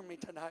somebody would hear me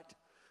tonight.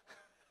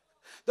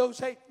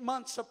 Those 8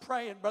 months of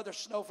praying, Brother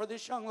Snow, for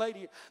this young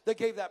lady that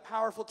gave that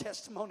powerful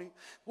testimony.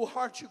 Well,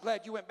 aren't you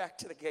glad you went back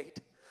to the gate?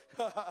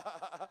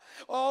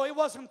 Oh, it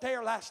wasn't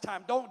there last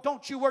time.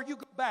 Don't you worry. You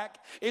go back,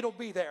 it'll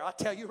be there. I'll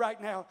tell you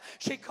right now.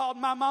 She called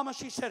my mama.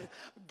 She said,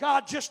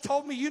 "God just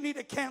told me you need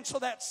to cancel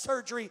that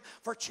surgery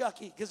for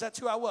Chucky," because that's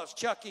who I was,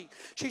 Chucky.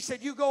 She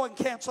said, "You go and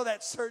cancel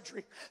that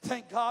surgery."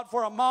 Thank God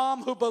for a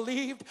mom who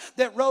believed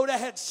that Rhoda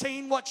had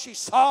seen what she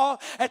saw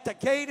at the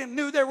gate and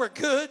knew there were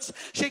goods.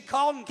 She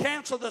called and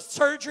canceled the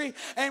surgery.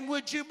 And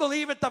would you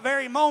believe at the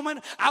very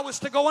moment I was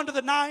to go under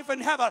the knife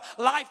and have a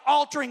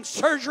life-altering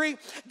surgery,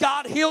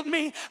 God healed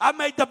me. I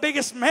made the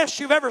biggest mess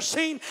you've ever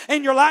seen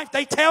in your life.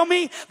 They tell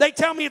me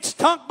it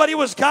stunk, but it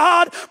was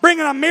God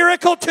bringing a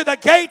miracle to the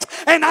gate,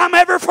 and I'm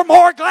ever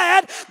more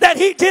glad that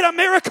He did a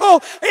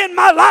miracle in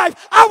my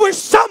life. I wish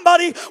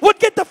somebody would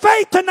get the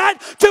faith tonight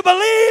to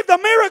believe the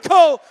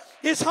miracle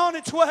is on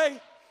its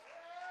way.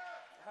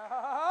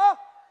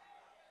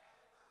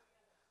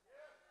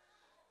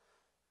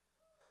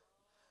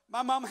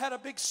 My mom had a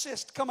big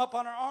cyst come up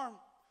on her arm.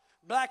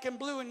 Black and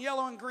blue and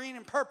yellow and green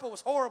and purple. It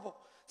was horrible.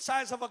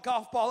 Size of a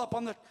golf ball up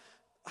on the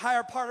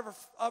higher part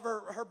of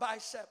her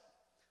bicep. It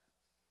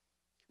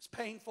was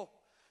painful.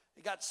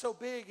 It got so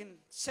big and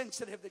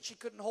sensitive that she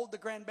couldn't hold the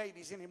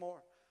grandbabies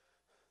anymore.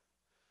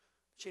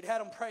 She'd had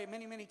them pray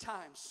many, many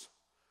times.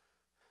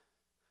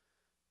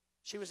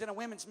 She was in a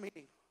women's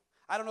meeting.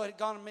 I don't know, it had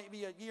gone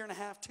maybe a year and a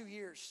half, 2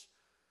 years.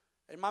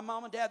 And my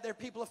mom and dad, they're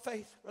people of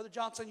faith. Brother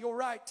Johnson, you're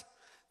right.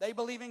 They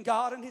believe in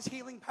God and His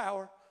healing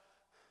power.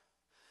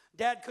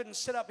 Dad couldn't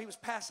sit up. He was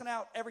passing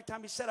out every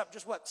time he sat up.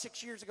 Just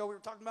 6 years ago, we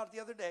were talking about it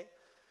the other day.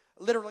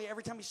 Literally,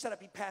 every time he sat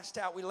up, he passed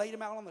out. We laid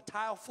him out on the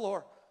tile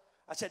floor.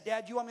 I said,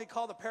 Dad, you want me to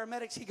call the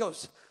paramedics? He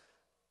goes,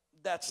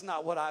 that's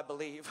not what I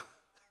believe.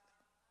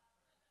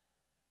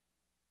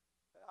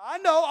 I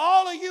know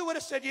all of you would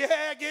have said,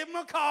 yeah, give him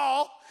a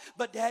call.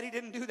 But Daddy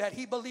didn't do that.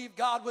 He believed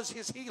God was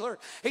his healer.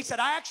 He said,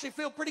 I actually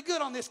feel pretty good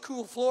on this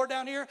cool floor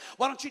down here.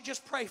 Why don't you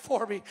just pray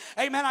for me?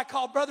 Amen. I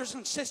called brothers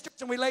and sisters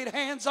and we laid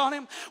hands on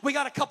him. We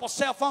got a couple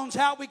cell phones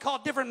out. We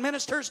called different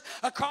ministers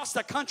across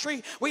the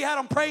country. We had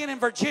them praying in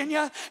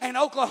Virginia and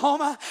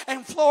Oklahoma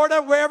and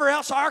Florida, wherever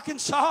else,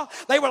 Arkansas.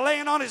 They were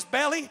laying on his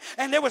belly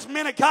and there was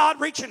men of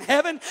God reaching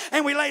heaven,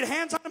 and we laid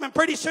hands on him, and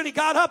pretty soon he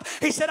got up.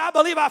 He said, I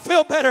believe I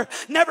feel better.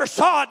 Never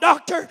saw a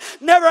doctor,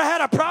 never had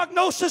a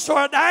prognosis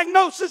or a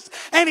diagnosis,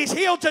 and he's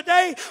healed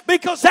today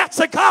because that's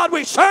the God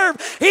we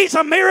serve. He's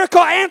a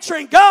miracle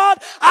answering God.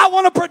 I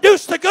want to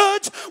produce the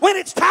goods when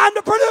it's time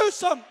to produce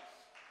them.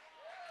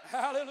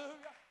 Hallelujah.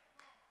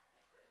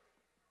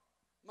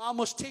 Mom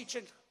was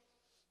teaching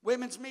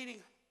women's meeting.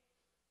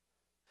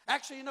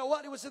 Actually, you know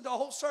what? It was in the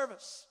whole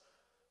service.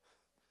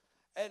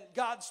 And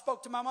God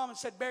spoke to my mom and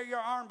said, bare your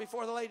arm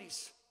before the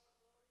ladies.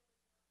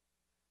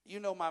 You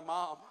know my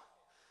mom.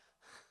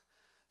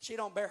 She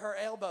don't bare her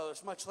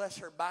elbows, much less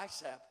her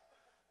bicep.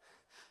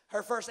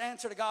 Her first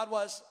answer to God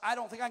was, I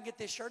don't think I can get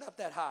this shirt up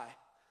that high.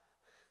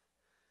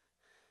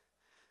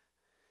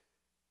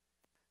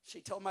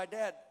 She told my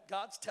dad,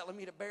 God's telling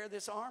me to bare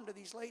this arm to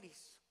these ladies.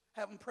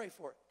 Have them pray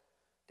for it.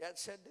 Dad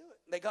said, do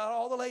it. They got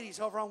all the ladies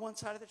over on one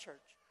side of the church.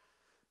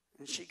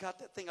 And she got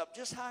that thing up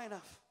just high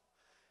enough.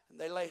 And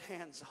they laid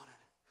hands on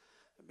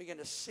it and began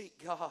to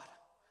seek God.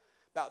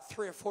 About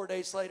 3 or 4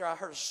 days later, I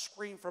heard a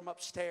scream from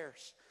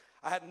upstairs.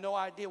 I had no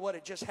idea what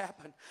had just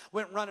happened.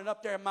 Went running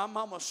up there, and my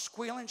mom was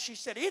squealing. She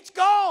said, it's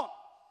gone.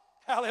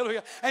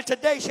 Hallelujah. And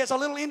today she has a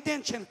little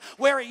indention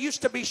where it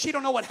used to be. She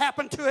don't know what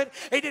happened to it.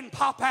 It didn't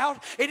pop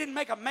out. It didn't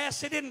make a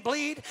mess. It didn't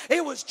bleed.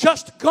 It was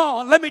just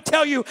gone. Let me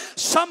tell you,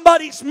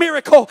 somebody's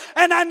miracle.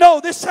 And I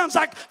know this sounds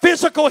like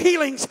physical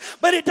healings,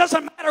 but it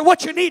doesn't matter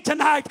what you need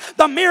tonight.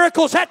 The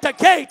miracle's at the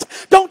gate.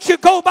 Don't you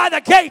go by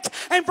the gate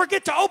and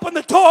forget to open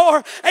the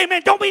door.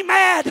 Amen. Don't be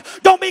mad.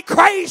 Don't be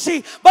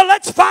crazy. But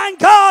let's find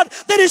God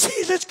that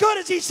He's as good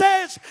as He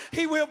says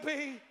He will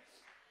be.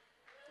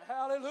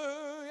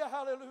 Hallelujah.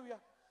 Hallelujah.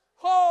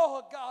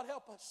 Oh, God,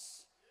 help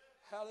us.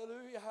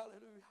 Hallelujah,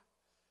 hallelujah,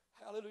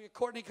 hallelujah.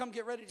 Courtney, come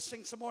get ready to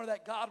sing some more of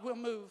that God Will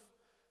Move.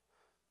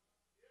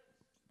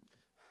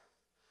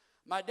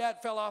 My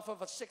dad fell off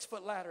of a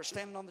 6-foot ladder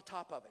standing on the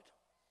top of it.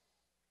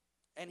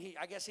 And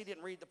I guess he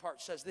didn't read the part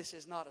that says this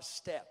is not a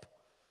step.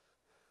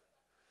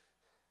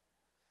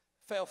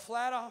 Fell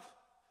flat off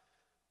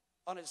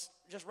on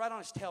just right on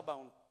his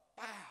tailbone.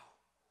 Wow.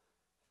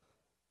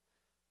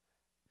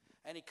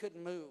 And he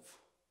couldn't move.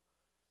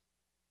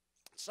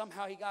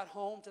 Somehow he got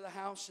home to the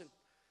house and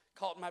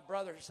called my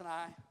brothers and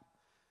I.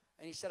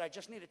 And he said, I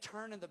just need to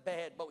turn in the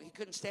bed. But he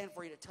couldn't stand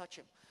for you to touch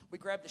him. We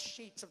grabbed the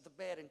sheets of the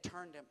bed and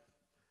turned him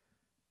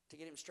to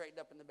get him straightened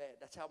up in the bed.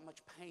 That's how much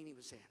pain he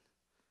was in.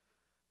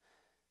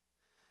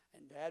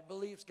 And Dad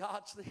believes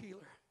God's the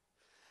healer.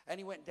 And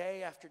he went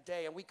day after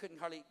day. And we couldn't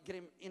hardly get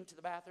him into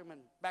the bathroom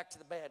and back to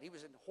the bed. He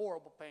was in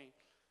horrible pain.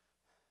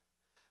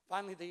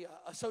 Finally, the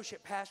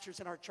associate pastors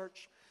in our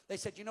church, they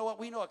said, you know what?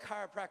 We know a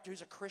chiropractor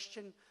who's a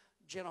Christian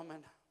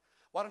gentleman.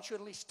 Why don't you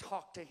at least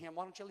talk to him?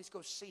 Why don't you at least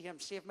go see him?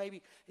 See if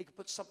maybe he could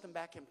put something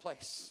back in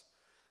place.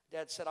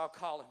 Dad said, I'll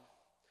call him.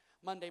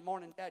 Monday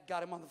morning, Dad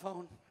got him on the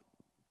phone.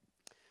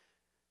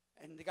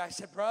 And the guy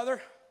said,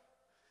 brother.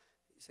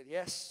 He said,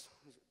 yes.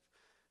 He said,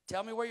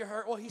 tell me where you're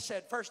hurt. Well, he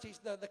said, first,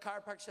 the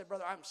chiropractor said,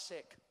 brother, I'm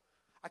sick.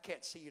 I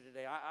can't see you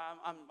today.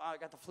 I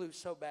got the flu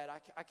so bad,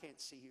 I can't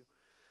see you.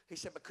 He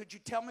said, but could you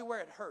tell me where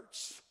it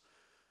hurts?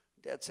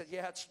 Dad said,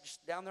 yeah, it's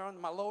just down there on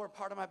my lower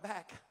part of my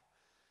back.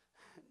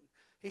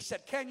 He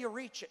said, can you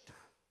reach it?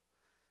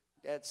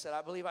 Dad said,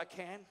 I believe I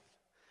can.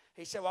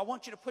 He said, well, I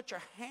want you to put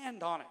your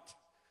hand on it.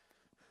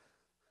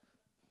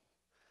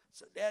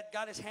 So Dad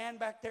got his hand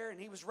back there, and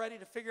he was ready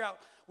to figure out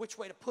which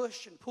way to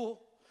push and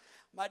pull.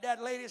 My dad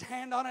laid his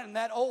hand on it, and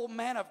that old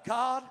man of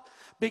God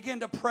began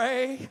to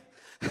pray.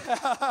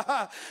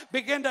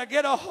 Begin to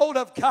get a hold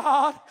of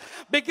God.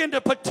 Begin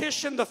to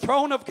petition the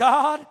throne of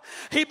God.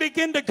 He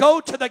began to go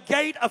to the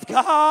gate of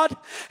God.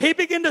 He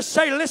began to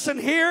say, listen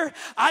here,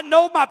 I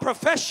know my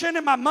profession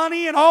and my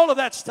money and all of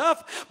that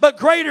stuff, but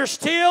greater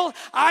still,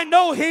 I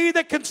know He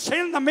that can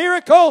send the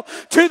miracle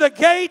to the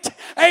gate.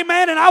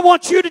 Amen. And I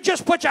want you to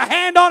just put your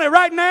hand on it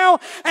right now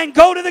and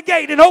go to the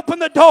gate and open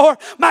the door.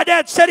 My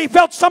dad said he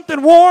felt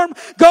something warm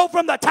go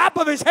from the top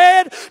of his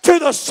head to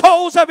the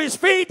soles of his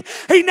feet.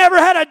 He never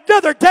had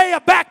another day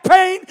of back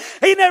pain.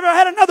 He never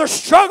had another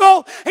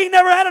struggle. He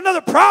never had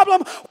another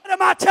problem. What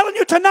am I telling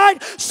you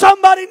tonight?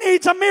 Somebody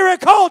needs a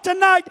miracle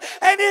tonight,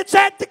 and it's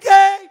at the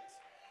gate.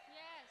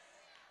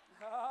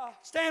 Yes.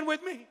 Stand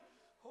with me.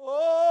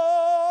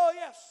 Oh,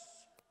 yes.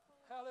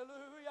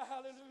 Hallelujah,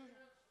 hallelujah.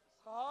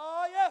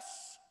 Oh,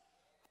 yes.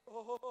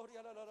 Oh,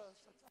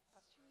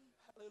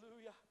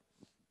 hallelujah.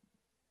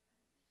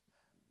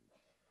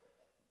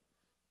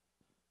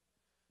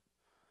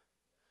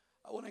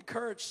 I want to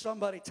encourage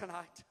somebody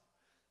tonight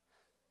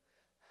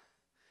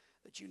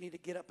that you need to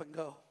get up and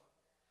go.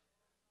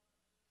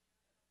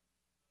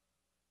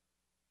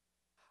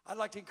 I'd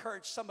like to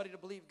encourage somebody to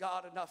believe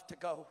God enough to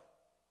go.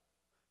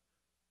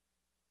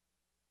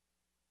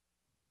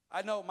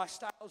 I know my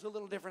style is a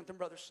little different than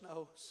Brother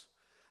Snow's,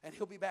 and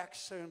he'll be back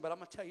soon, but I'm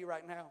going to tell you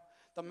right now,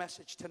 the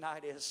message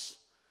tonight is,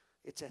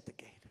 it's at the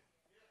gate.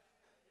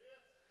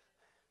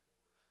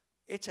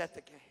 It's at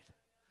the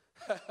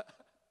gate.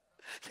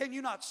 Can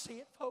you not see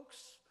it,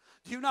 folks?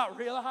 Do you not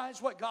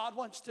realize what God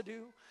wants to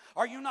do?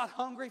 Are you not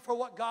hungry for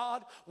what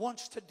God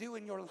wants to do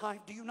in your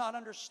life? Do you not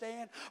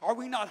understand? Are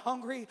we not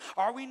hungry?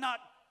 Are we not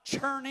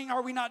churning?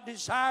 Are we not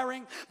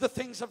desiring the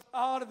things of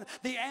God and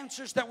the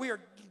answers that we are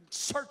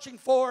searching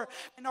for?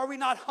 And are we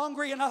not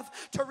hungry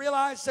enough to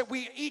realize that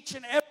we, each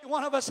and every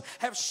one of us,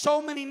 have so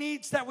many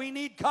needs that we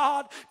need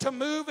God to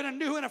move in a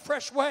new and a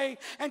fresh way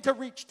and to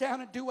reach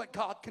down and do what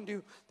God can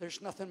do? There's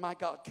nothing my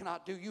God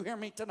cannot do. You hear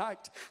me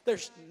tonight?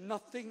 There's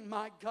nothing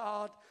my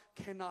God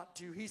cannot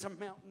do. He's a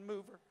mountain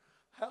mover.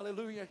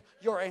 Hallelujah.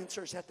 Your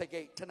answer's at the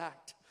gate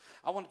tonight.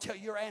 I want to tell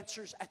you, your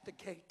answer's at the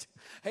gate.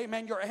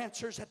 Amen. Your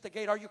answer's at the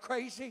gate. Are you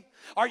crazy?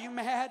 Are you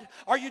mad?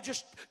 Are you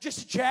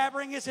just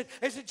jabbering? Is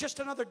it just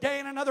another day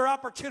and another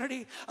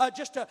opportunity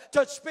just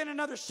to spend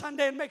another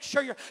Sunday and make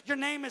sure your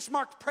name is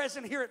marked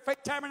present here at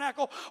Faith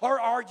Tabernacle? Or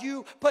are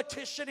you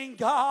petitioning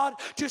God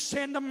to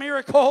send a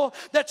miracle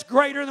that's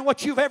greater than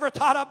what you've ever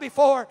thought of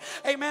before?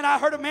 Amen. I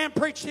heard a man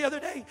preach the other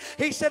day.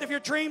 He said, if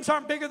your dreams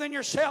aren't bigger than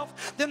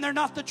yourself, then they're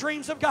not the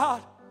dreams of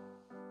God.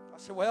 I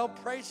said, well,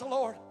 praise the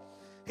Lord.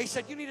 He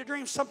said, you need to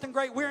dream something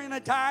great. We're in a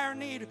dire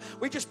need.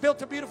 We just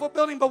built a beautiful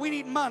building, but we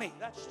need money.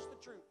 That's just the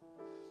truth.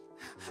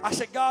 I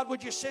said, God,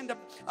 would you send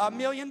 $1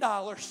 million?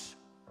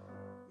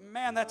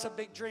 Man, that's a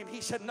big dream. He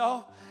said,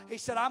 no. He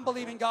said, I'm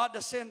believing God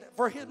to send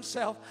for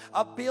himself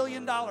 $1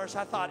 billion. I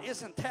thought,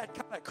 isn't that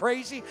kind of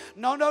crazy?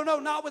 No,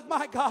 not with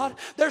my God.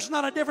 There's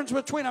not a difference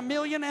between $1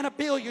 million and $1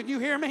 billion. You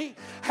hear me?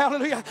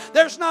 Hallelujah.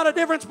 There's not a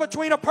difference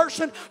between a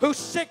person who's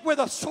sick with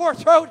a sore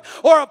throat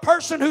or a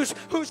person who's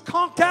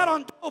conked out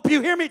on dope.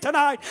 You hear me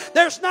tonight?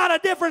 There's not a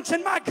difference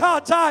in my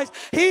God's eyes.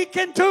 He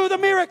can do the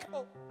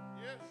miracle.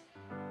 Yes.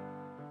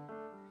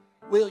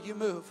 Will you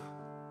move?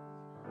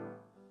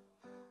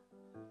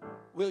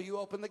 Will you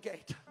open the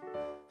gate?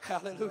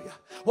 Hallelujah.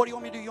 What do you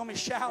want me to do? You want me to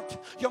shout?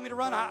 You want me to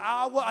run?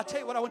 I tell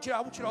you what I want you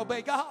to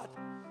obey God.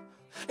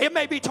 It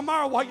may be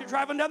tomorrow while you're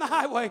driving down the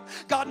highway.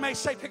 God may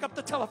say, pick up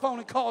the telephone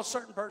and call a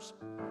certain person.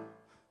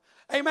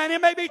 Amen.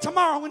 It may be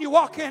tomorrow when you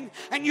walk in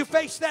and you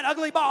face that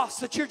ugly boss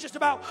that you're just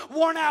about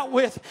worn out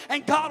with,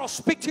 and God will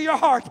speak to your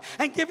heart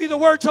and give you the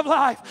words of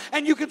life,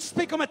 and you can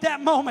speak them at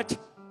that moment.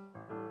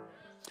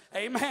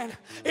 Amen.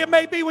 It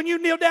may be when you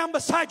kneel down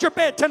beside your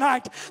bed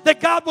tonight that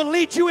God will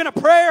lead you in a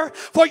prayer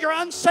for your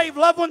unsaved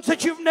loved ones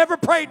that you've never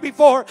prayed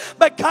before.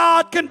 But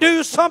God can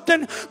do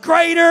something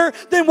greater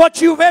than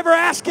what you've ever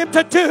asked Him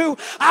to do.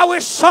 I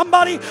wish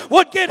somebody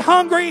would get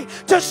hungry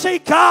to see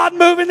God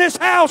move in this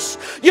house.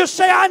 You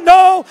say, I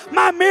know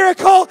my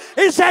miracle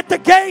is at the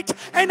gate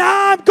and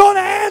I'm going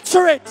to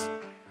answer it.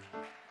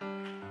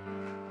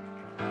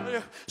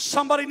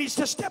 Somebody needs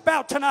to step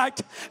out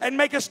tonight and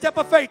make a step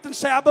of faith and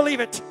say, I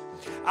believe it.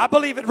 I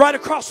believe it right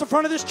across the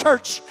front of this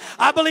church.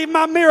 I believe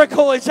my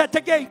miracle is at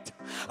the gate.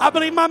 I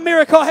believe my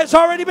miracle has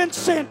already been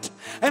sent,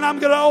 and I'm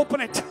going to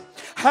open it.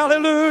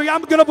 Hallelujah.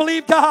 I'm going to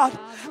believe God.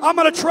 I'm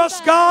going to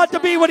trust God to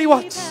be what He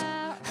wants.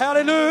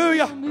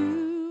 Hallelujah.